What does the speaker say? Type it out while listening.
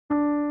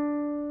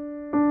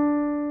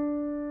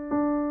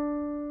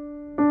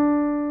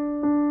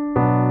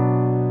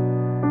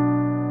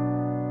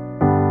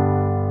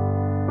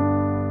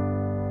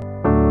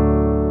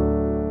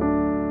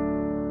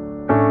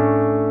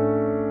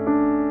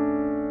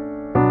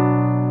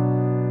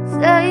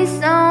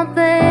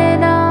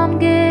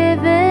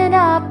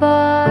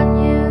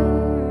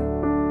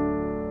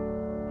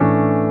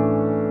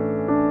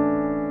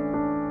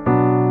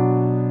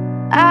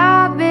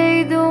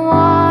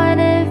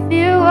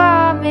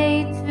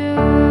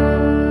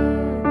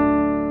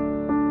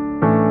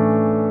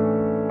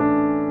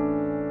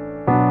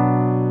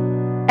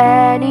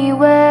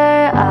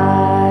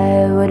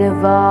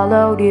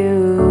followed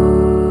you.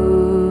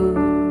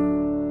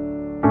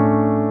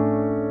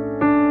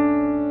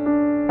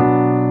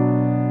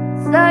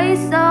 Say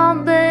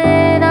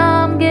something,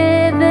 I'm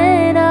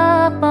giving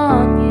up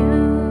on you.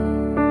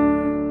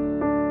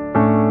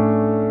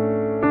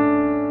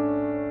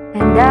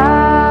 And I'm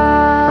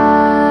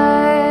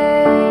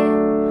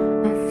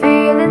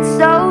feeling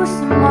so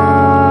small.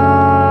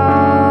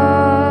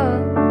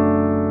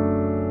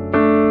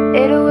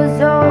 It was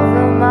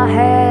over my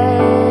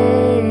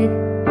head,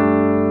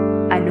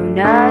 I knew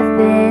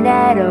nothing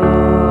at all.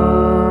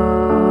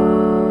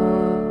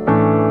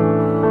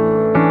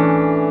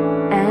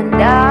 And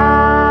I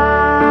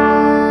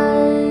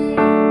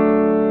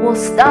will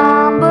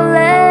stumble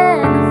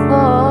and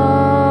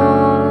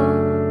fall.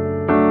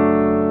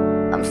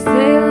 I'm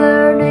still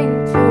learning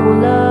to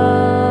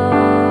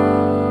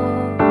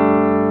love,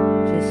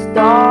 just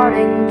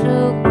starting to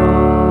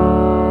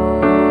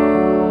grow.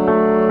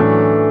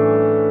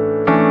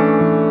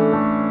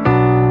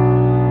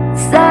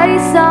 Say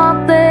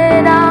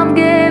something, I'm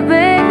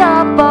giving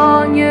up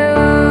on you.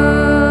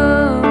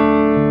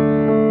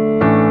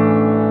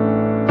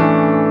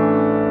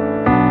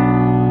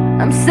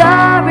 I'm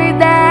sorry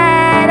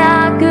that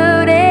I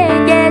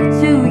couldn't get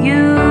to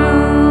you.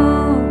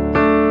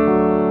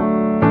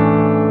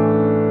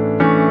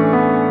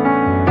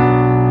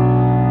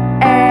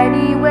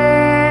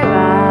 Anywhere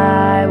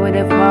I would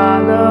have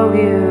followed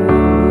you.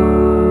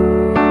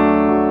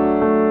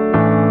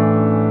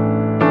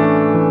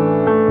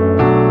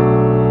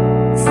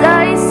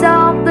 Say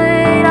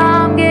something,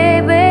 I'm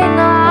giving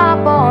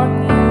up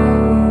on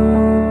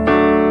you.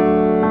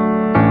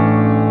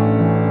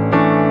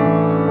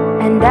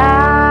 And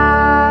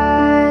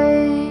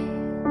I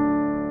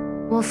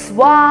will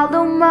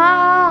swallow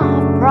my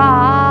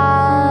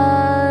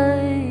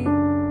pride.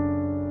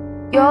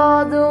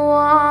 You're the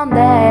one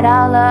that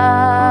I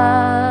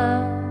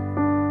love,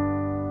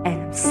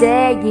 and I'm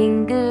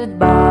saying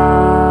goodbye.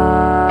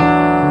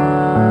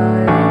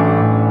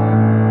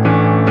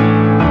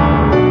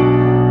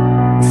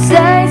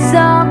 Say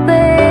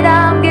something,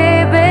 I'm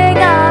giving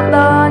up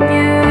on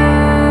you.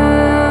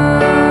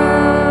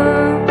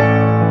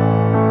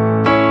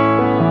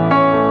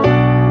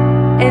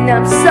 And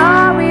I'm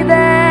sorry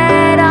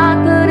that I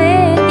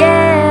couldn't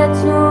get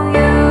to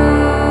you.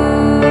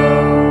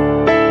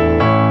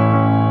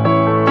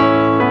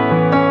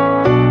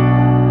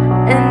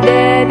 And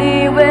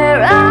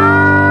anywhere I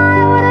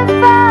would have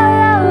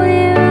followed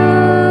you.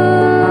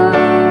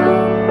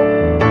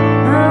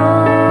 Oh,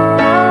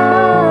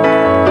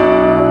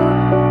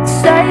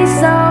 say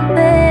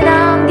something.